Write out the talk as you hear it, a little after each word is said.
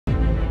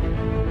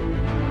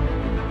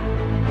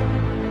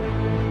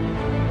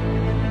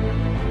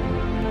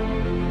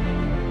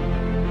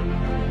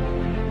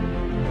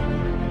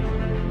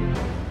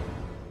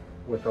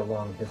with a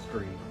long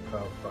history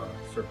of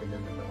serving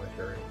in the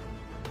military.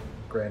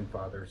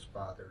 Grandfathers,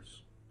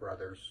 fathers,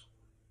 brothers,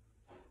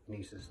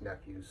 nieces,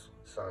 nephews,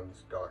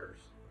 sons, daughters.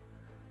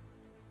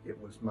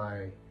 It was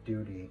my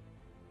duty,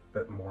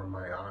 but more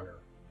my honor,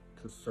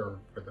 to serve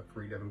for the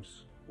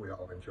freedoms we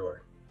all enjoy.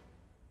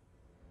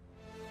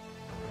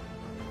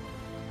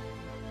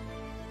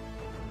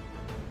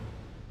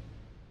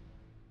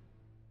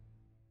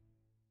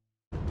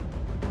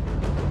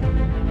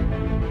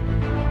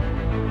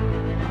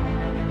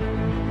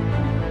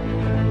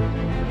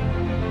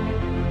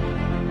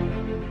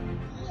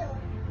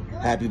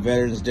 Happy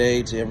Veterans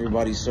Day to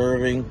everybody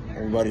serving,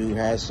 everybody who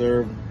has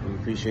served. We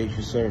appreciate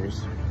your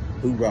service.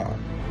 Hoorah.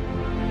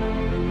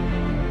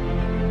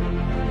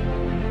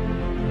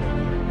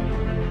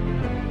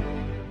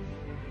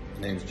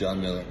 My name's John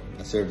Miller.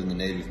 I served in the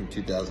Navy from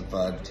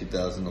 2005 to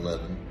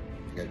 2011.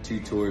 I got 2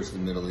 tours to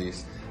the Middle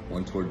East,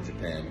 1 tour to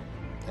Japan.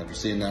 After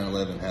seeing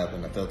 9/11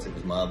 happen, I felt it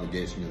was my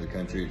obligation to the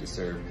country to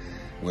serve in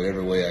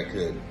whatever way I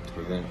could to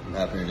prevent it from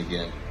happening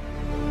again.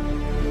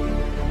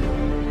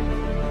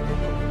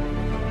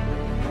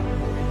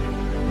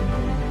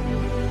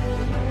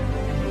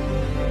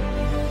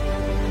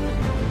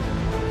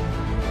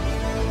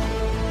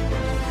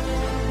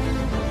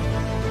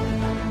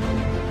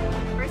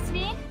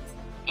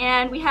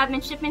 And we have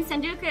Midshipman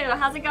Sanduku.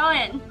 How's it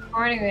going?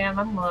 Morning, ma'am.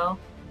 I'm well.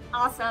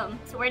 Awesome.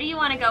 So where do you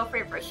want to go for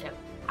your first ship?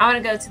 I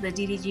want to go to the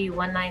DDG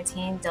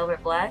 119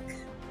 Delbert Black.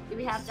 Do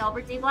we have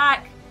Delbert D.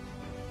 Black?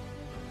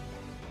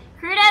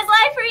 Crew does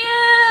life for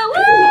you!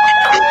 Woo!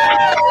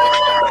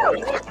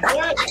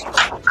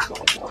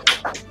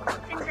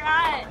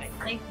 Congrats.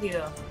 Thank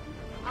you.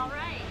 All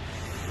right.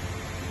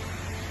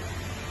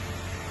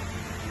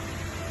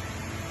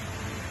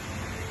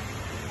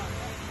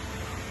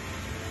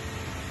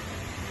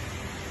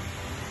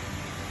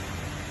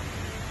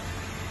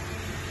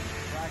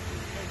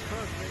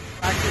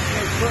 Practice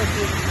makes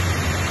perfect.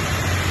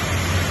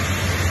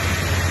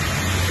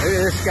 Look at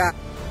this guy.